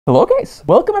Hello guys,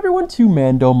 welcome everyone to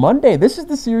Mando Monday. This is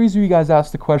the series where you guys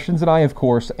ask the questions and I of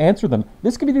course answer them.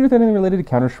 This could be to do with anything related to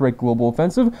Counter-Strike Global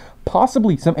Offensive,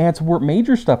 possibly some Antwerp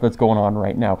major stuff that's going on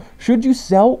right now. Should you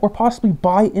sell or possibly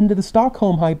buy into the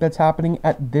Stockholm hype that's happening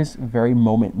at this very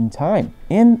moment in time?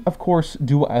 And of course,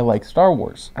 do I like Star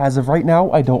Wars? As of right now,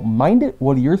 I don't mind it.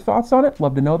 What are your thoughts on it?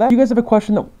 Love to know that. If you guys have a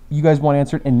question that you guys want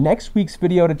answered in next week's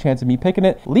video at a chance of me picking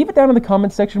it, leave it down in the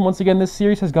comment section. Once again, this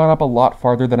series has gone up a lot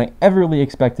farther than I ever really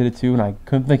expected it to, and I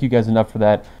couldn't thank you guys enough for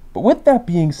that. But with that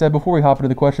being said, before we hop into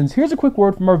the questions, here's a quick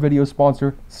word from our video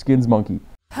sponsor, Skins Monkey.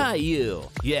 Hi you!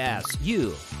 Yes,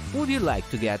 you! Would you like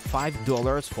to get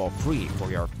 $5 for free for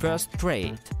your first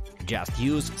trade? Just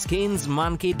use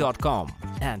skinsmonkey.com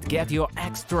and get your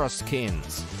extra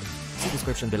skins. See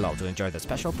description below to enjoy the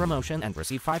special promotion and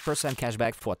receive 5%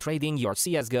 cashback for trading your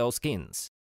CSGO skins.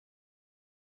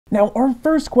 Now, our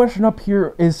first question up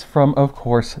here is from, of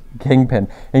course, Kingpin.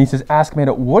 And he says, ask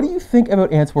Mando, what do you think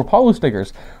about Antwerp HOLOS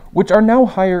stickers, which are now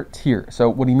higher tier? So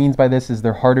what he means by this is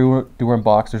they're harder to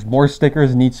unbox. There's more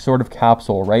stickers in each sort of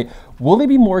capsule, right? Will they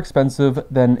be more expensive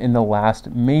than in the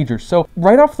last major? So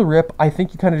right off the rip, I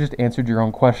think you kind of just answered your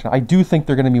own question. I do think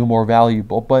they're going to be more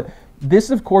valuable, but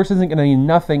this, of course, isn't going to mean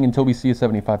nothing until we see a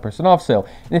 75% off sale.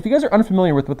 And if you guys are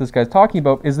unfamiliar with what this guy's talking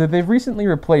about, is that they've recently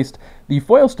replaced the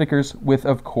foil stickers with,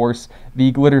 of course, the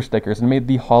glitter stickers and made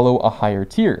the holo a higher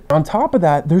tier. On top of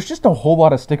that, there's just a whole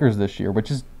lot of stickers this year,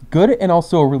 which is good and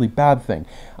also a really bad thing.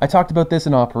 I talked about this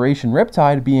in Operation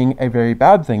RIPTIDE being a very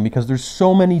bad thing because there's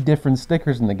so many different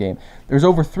stickers in the game. There's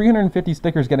over 350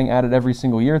 stickers getting added every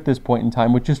single year at this point in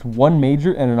time with just one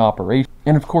major and an operation.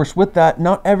 And of course with that,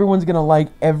 not everyone's going to like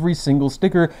every single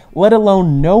sticker, let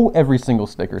alone know every single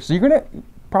sticker. So you're going to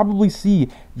probably see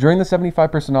during the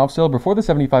 75% off sale, before the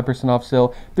 75% off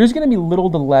sale, there's going to be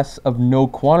little to less of no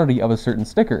quantity of a certain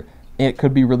sticker. It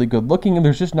could be really good looking, and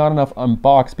there's just not enough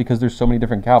unboxed because there's so many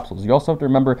different capsules. You also have to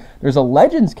remember there's a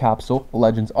Legends capsule, a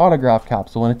Legends autograph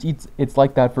capsule, and it's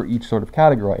like that for each sort of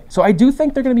category. So I do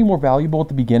think they're going to be more valuable at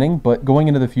the beginning, but going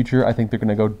into the future, I think they're going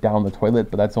to go down the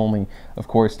toilet, but that's only, of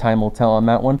course, time will tell on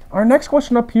that one. Our next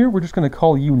question up here, we're just going to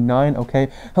call you 9, okay?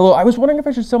 Hello, I was wondering if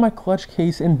I should sell my clutch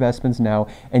case investments now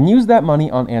and use that money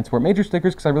on Antwerp major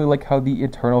stickers because I really like how the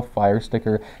Eternal Fire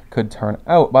sticker could turn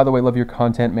out. By the way, love your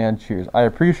content, man. Cheers. I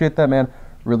appreciate that, man.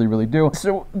 Really do.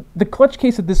 So the clutch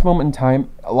case at this moment in time,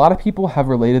 a lot of people have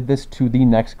related this to the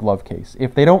next glove case.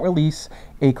 If they don't release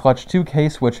a clutch 2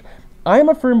 case, which I am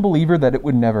a firm believer that it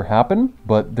would never happen,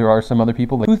 but there are some other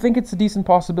people who think it's a decent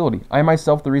possibility. I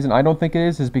myself, the reason I don't think it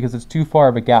is because it's too far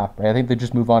of a gap, right? I think they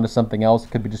just move on to something else.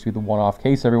 It could be just be the one-off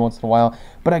case every once in a while,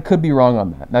 but I could be wrong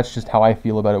on that. That's just how I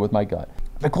feel about it with my gut.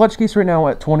 The clutch case right now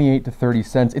at 28 to 30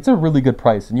 cents, it's a really good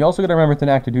price. And you also got to remember it's an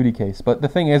active duty case. But the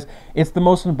thing is, it's the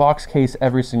most unboxed case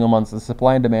every single month. So the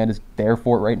supply and demand is there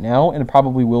for it right now, and it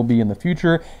probably will be in the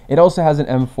future. It also has an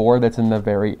M4 that's in the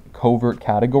very covert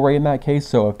category in that case.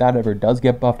 So if that ever does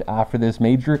get buffed after this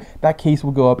major, that case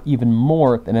will go up even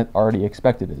more than it already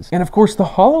expected is. And of course, the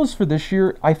holos for this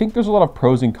year, I think there's a lot of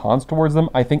pros and cons towards them.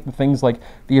 I think the things like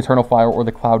the Eternal Fire or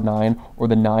the Cloud9 or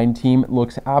the 9 team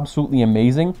looks absolutely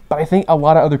amazing. But I think a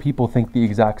lot of other people think the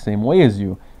exact same way as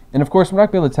you. And of course, we're not going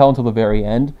to be able to tell until the very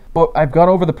end, but I've gone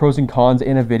over the pros and cons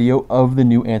in a video of the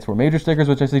new Antwerp major stickers,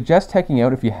 which I suggest checking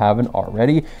out if you haven't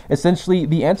already. Essentially,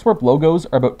 the Antwerp logos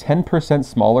are about 10%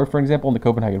 smaller, for example, in the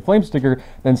Copenhagen Flame sticker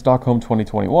than Stockholm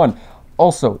 2021.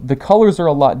 Also, the colors are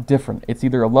a lot different. It's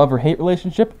either a love or hate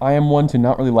relationship. I am one to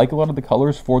not really like a lot of the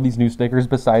colors for these new stickers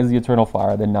besides the Eternal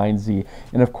Fire, the 9Z,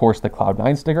 and of course the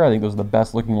Cloud9 sticker. I think those are the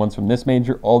best looking ones from this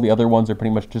major. All the other ones are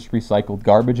pretty much just recycled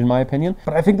garbage in my opinion.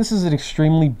 But I think this is an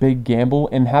extremely big gamble,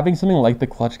 and having something like the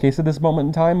clutch case at this moment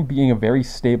in time being a very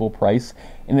stable price,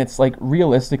 and it's like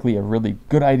realistically a really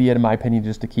good idea in my opinion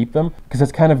just to keep them because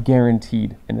it's kind of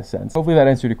guaranteed in a sense. Hopefully that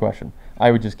answered your question.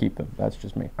 I would just keep them. That's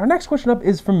just me. Our next question up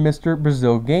is from Mr.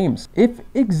 Brazil Games. If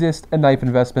exists a knife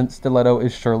investment, stiletto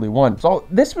is surely one. So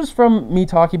this was from me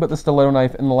talking about the stiletto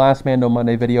knife in the last Mando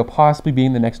Monday video, possibly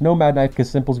being the next Nomad knife because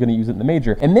Simple's going to use it in the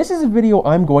major. And this is a video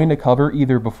I'm going to cover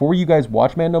either before you guys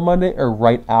watch Mando Monday or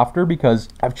right after because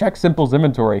I've checked Simple's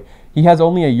inventory. He has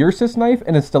only a ursus knife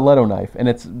and a stiletto knife, and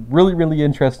it's really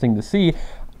interesting to see.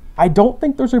 I don't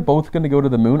think those are both going to go to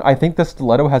the moon. I think the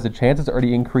stiletto has a chance. It's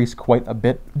already increased quite a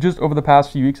bit just over the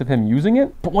past few weeks of him using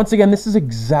it. But once again, this is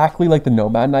exactly like the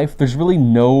Nomad knife. There's really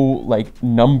no like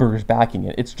numbers backing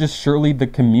it. It's just surely the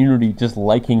community just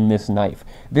liking this knife.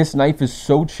 This knife is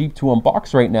so cheap to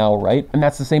unbox right now, right? And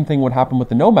that's the same thing what happened with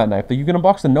the Nomad knife. That you can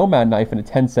unbox the Nomad knife in a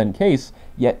 10-cent case,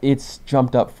 yet it's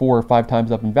jumped up 4 or 5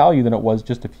 times up in value than it was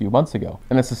just a few months ago.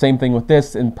 And it's the same thing with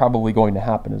this and probably going to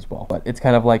happen as well. But it's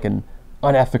kind of like an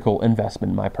unethical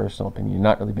investment in my personal opinion. You're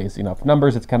not really basing off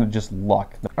numbers, it's kind of just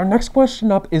luck. Our next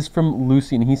question up is from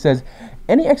Lucy, and he says,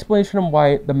 any explanation on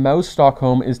why the mouse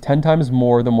Stockholm is 10 times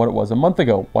more than what it was a month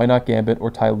ago? Why not Gambit or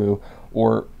Tai Lu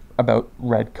or about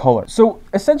red color? So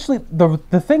essentially the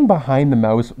thing behind the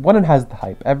mouse, one, it has the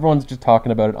hype. Everyone's just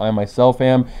talking about it. I myself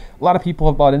am. A lot of people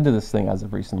have bought into this thing as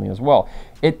of recently as well.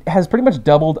 It has pretty much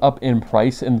doubled up in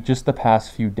price in just the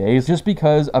past few days just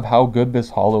because of how good this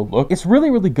holo looks. It's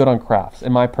really, really good on crafts,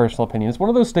 in my personal opinion. It's one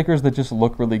of those stickers that just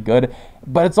look really good,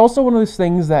 but it's also one of those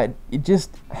things that it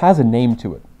just has a name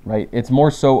to it, right? It's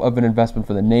more so of an investment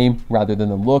for the name rather than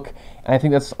the look. And I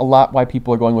think that's a lot why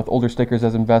people are going with older stickers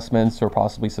as investments or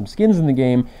possibly some skins in the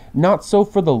game. Not so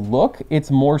for the look,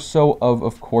 it's more so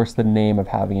of course, the name of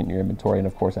having it in your inventory and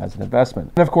of course as an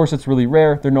investment. And of course, it's really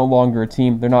rare. They're no longer a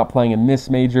team. They're not playing in this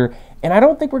major. And I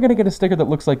don't think we're going to get a sticker that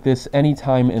looks like this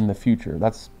anytime in the future.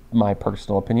 That's my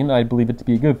personal opinion. I believe it to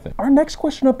be a good thing. Our next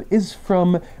question up is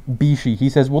from Bishi. He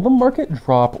says, will the market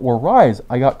drop or rise?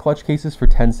 I got clutch cases for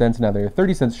 10 cents, now they're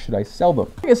 30 cents. Should I sell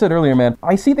them? Like I said earlier, man,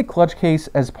 I see the clutch case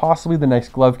as possibly the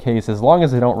next glove case as long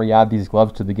as they don't re-add these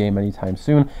gloves to the game anytime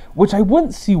soon, which I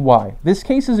wouldn't see why. This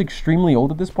case is extremely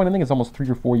old at this point. I think it's almost 3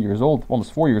 or 4 years old,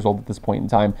 almost 4 years old at this point in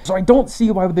time. So I don't see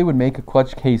why they would make a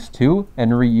clutch case too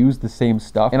and reuse the same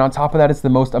stuff. And on top of that, it's the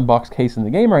most unboxed case in the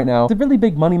game right now. It's a really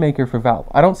big moneymaker for Valve.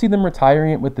 I don't see them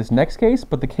retiring it with this next case,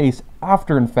 but the case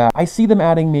after, in fact, I see them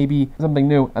adding maybe something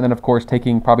new, and then of course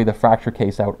taking probably the fracture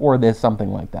case out or this, something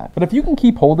like that. But if you can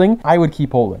keep holding, I would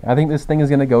keep holding. I think this thing is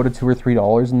going to go to $2 or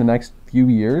 $3 in the next few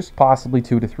years, possibly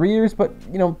 2 to 3 years, but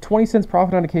you know, 20 cents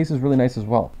profit on a case is really nice as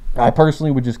well. I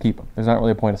personally would just keep them. There's not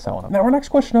really a point of selling them. Now, our next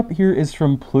question up here is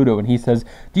from Pluto, and he says,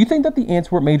 do you think that the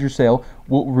Antwerp major sale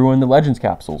will ruin the Legends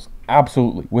capsules?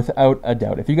 Absolutely, without a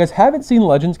doubt. If you guys haven't seen the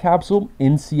Legends capsule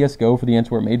in CSGO for the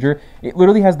Antwerp major, it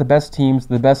literally has the best teams,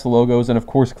 the best logos, and of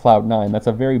course Cloud9. That's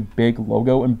a very big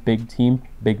logo and big team,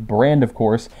 big brand, of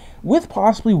course, with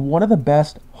possibly one of the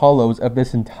best holos of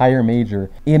this entire major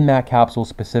in that capsule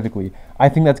specifically. I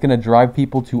think that's going to drive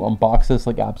people to unbox this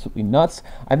like absolutely nuts.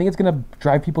 I think it's going to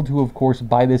drive people to, of course,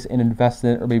 buy this and invest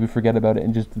in it, or maybe forget about it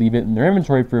and just leave it in their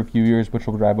inventory for a few years, which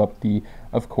will drive up the,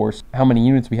 of course, how many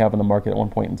units we have on the market at one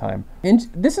point in time. And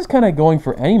this is kind of going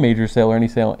for any major sale or any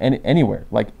sale anywhere.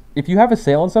 Like, if you have a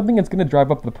sale on something, it's going to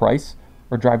drive up the price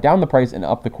or drive down the price and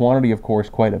up the quantity, of course,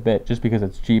 quite a bit, just because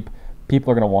it's cheap.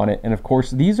 People are going to want it. And of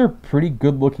course, these are pretty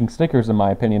good looking stickers in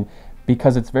my opinion,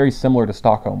 because it's very similar to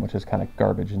Stockholm, which is kind of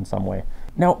garbage in some way.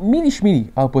 Now, Meaty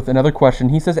Schmeedy up with another question.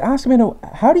 He says, ask Mano,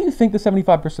 how do you think the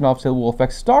 75% off sale will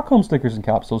affect Stockholm stickers and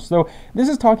capsules? So this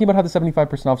is talking about how the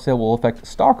 75% off sale will affect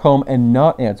Stockholm and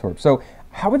not Antwerp. So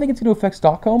how I think it's going to affect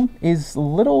Stockholm is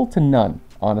little to none,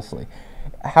 honestly.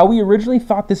 How we originally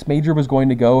thought this major was going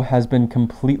to go has been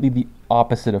completely the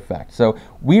opposite effect. So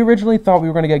we originally thought we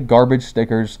were going to get garbage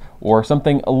stickers or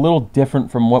something a little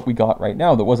different from what we got right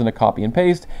now that wasn't a copy and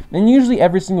paste. And usually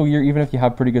every single year, even if you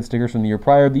have pretty good stickers from the year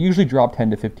prior, they usually drop 10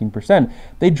 to 15%.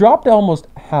 They dropped almost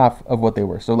half of what they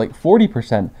were, so like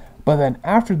 40%. But then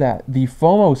after that, the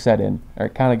FOMO set in, or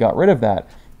kind of got rid of that.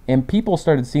 And people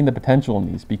started seeing the potential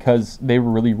in these because they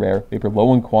were really rare, they were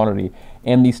low in quantity,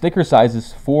 and the sticker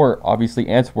sizes for, obviously,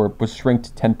 Antwerp was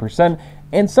shrinked 10%,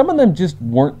 and some of them just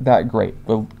weren't that great.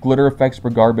 The glitter effects were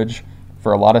garbage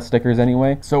for a lot of stickers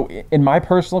anyway. So in my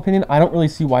personal opinion, I don't really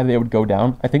see why they would go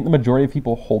down. I think the majority of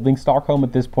people holding Stockholm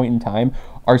at this point in time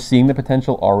are seeing the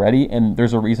potential already, and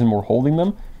there's a reason we're holding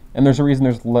them. And there's a reason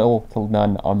there's little to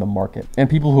none on the market. And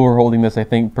people who are holding this, I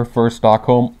think, prefer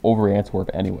Stockholm over Antwerp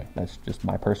anyway. That's just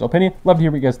my personal opinion. Love to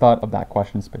hear what you guys thought of that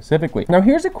question specifically. Now,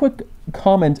 here's a quick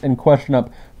comment and question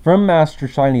up from Master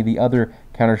Shiny, the other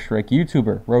Counter-Strike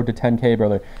YouTuber. Road to 10K,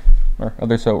 brother. Or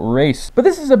other so race. But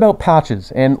this is about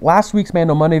patches, and last week's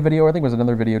Mando Monday video, I think it was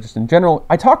another video just in general,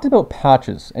 I talked about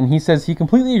patches, and he says he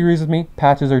completely agrees with me.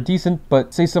 Patches are decent,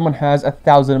 but say someone has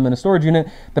 1,000 of them in a storage unit,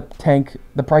 the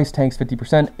price tanks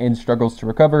 50% and struggles to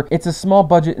recover. It's a small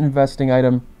budget investing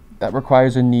item that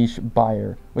requires a niche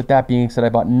buyer. With that being said, I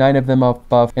bought 9 of them off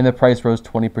Buff, and the price rose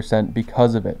 20%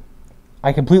 because of it.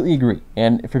 I completely agree,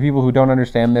 and for people who don't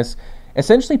understand this,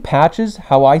 essentially patches,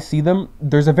 how I see them,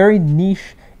 there's a very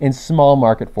niche and small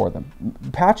market for them.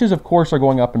 Patches, of course, are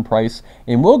going up in price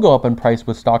and will go up in price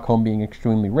with Stockholm being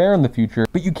extremely rare in the future,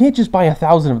 but you can't just buy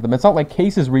 1,000 of them. It's not like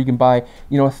cases where you can buy,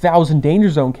 1,000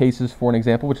 Danger Zone cases, for an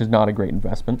example, which is not a great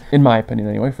investment, in my opinion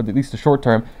anyway, for at least the short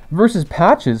term, versus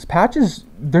patches. Patches,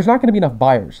 there's not going to be enough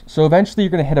buyers. So eventually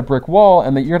you're going to hit a brick wall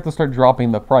and that you're going to have to start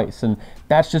dropping the price. And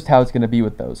that's just how it's going to be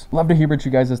with those. Love to hear what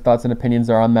you guys' thoughts and opinions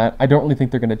are on that. I don't really think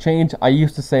they're going to change. I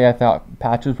used to say I thought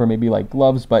patches were maybe like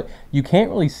gloves, but you can't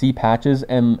really see patches.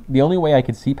 And the only way I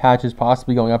could see patches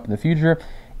possibly going up in the future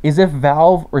is if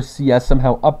Valve or CS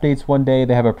somehow updates one day,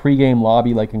 they have a pre-game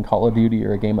lobby like in Call of Duty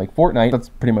or a game like Fortnite. That's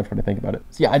pretty much what I think about it.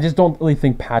 So yeah, I just don't really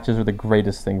think patches are the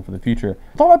greatest thing for the future.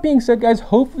 With all that being said, guys,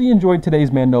 hopefully you enjoyed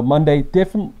today's Mando Monday.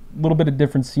 Little bit of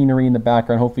different scenery in the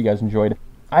background. Hopefully you guys enjoyed.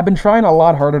 I've been trying a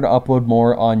lot harder to upload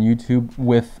more on YouTube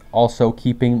with also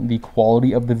keeping the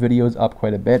quality of the videos up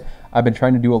quite a bit. I've been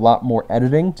trying to do a lot more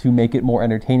editing to make it more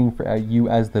entertaining for you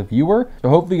as the viewer. So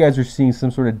hopefully you guys are seeing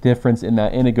some sort of difference in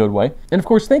that in a good way. And of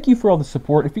course, thank you for all the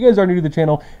support. If you guys are new to the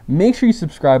channel, make sure you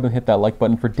subscribe and hit that like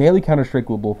button for daily Counter-Strike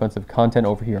Global Offensive content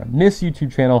over here on this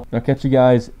YouTube channel. And I'll catch you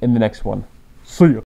guys in the next one. See ya.